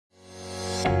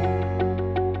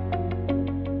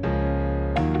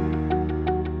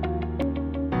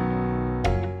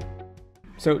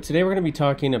So today we're going to be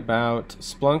talking about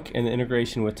Splunk and the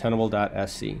integration with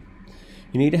Tenable.sc. You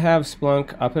need to have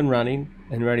Splunk up and running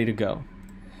and ready to go.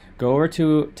 Go over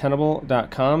to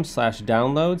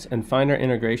Tenable.com/downloads and find our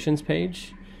integrations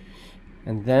page,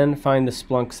 and then find the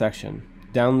Splunk section.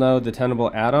 Download the Tenable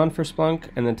add-on for Splunk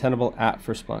and the Tenable app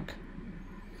for Splunk.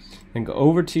 Then go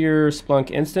over to your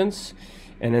Splunk instance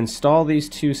and install these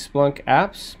two Splunk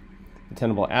apps, the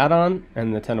Tenable add-on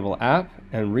and the Tenable app,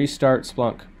 and restart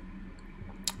Splunk.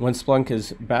 When Splunk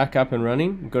is back up and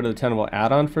running, go to the Tenable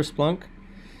add-on for Splunk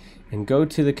and go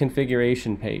to the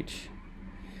configuration page.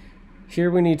 Here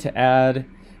we need to add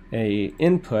an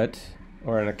input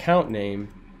or an account name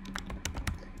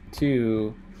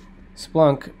to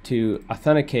Splunk to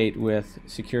authenticate with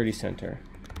Security Center.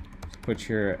 Put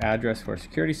your address for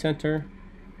Security Center.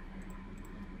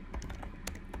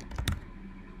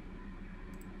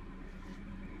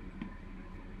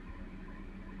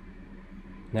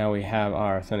 Now we have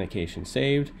our authentication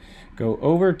saved. Go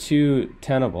over to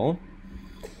Tenable,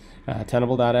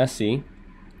 Tenable.sc,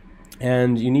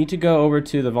 and you need to go over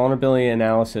to the vulnerability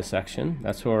analysis section.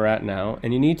 That's where we're at now.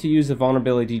 And you need to use the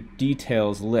vulnerability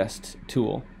details list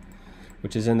tool,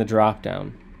 which is in the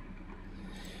drop-down.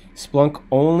 Splunk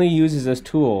only uses this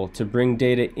tool to bring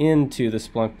data into the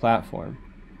Splunk platform.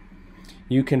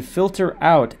 You can filter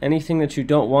out anything that you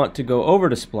don't want to go over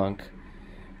to Splunk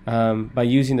by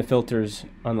using the filters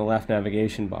on the left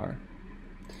navigation bar.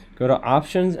 Go to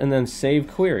Options and then Save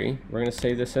Query. We're going to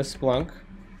save this as Splunk.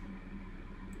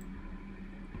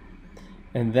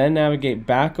 And then navigate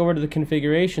back over to the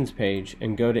Configurations page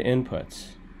and go to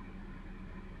Inputs.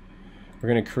 We're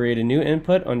going to create a new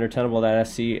input under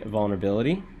Tenable.sc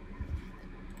vulnerability.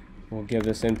 We'll give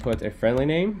this input a friendly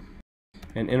name,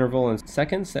 an interval in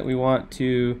seconds that we want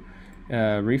to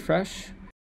refresh.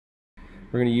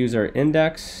 We're going to use our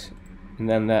index and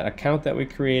then that account that we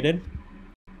created.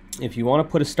 If you want to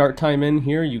put a start time in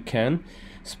here, you can.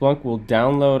 Splunk will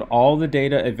download all the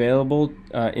data available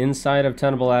inside of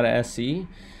Tenable.sc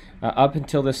up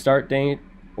until the start date,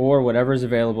 or whatever is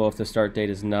available if the start date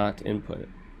is not inputted.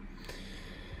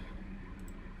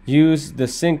 Use the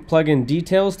sync plugin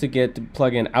details to get the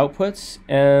plugin outputs,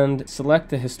 and select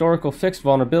the historical fix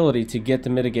vulnerability to get the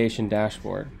mitigation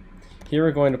dashboard. Here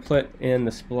we're going to put in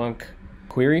the Splunk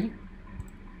query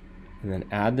and then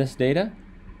add this data.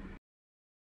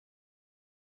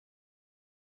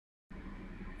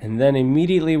 And then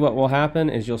immediately what will happen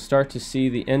is you'll start to see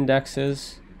the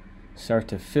indexes start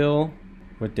to fill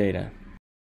with data.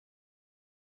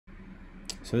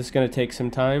 So this is going to take some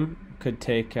time. Could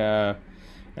take an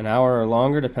hour or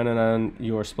longer depending on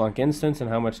your Splunk instance and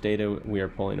how much data we are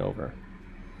pulling over.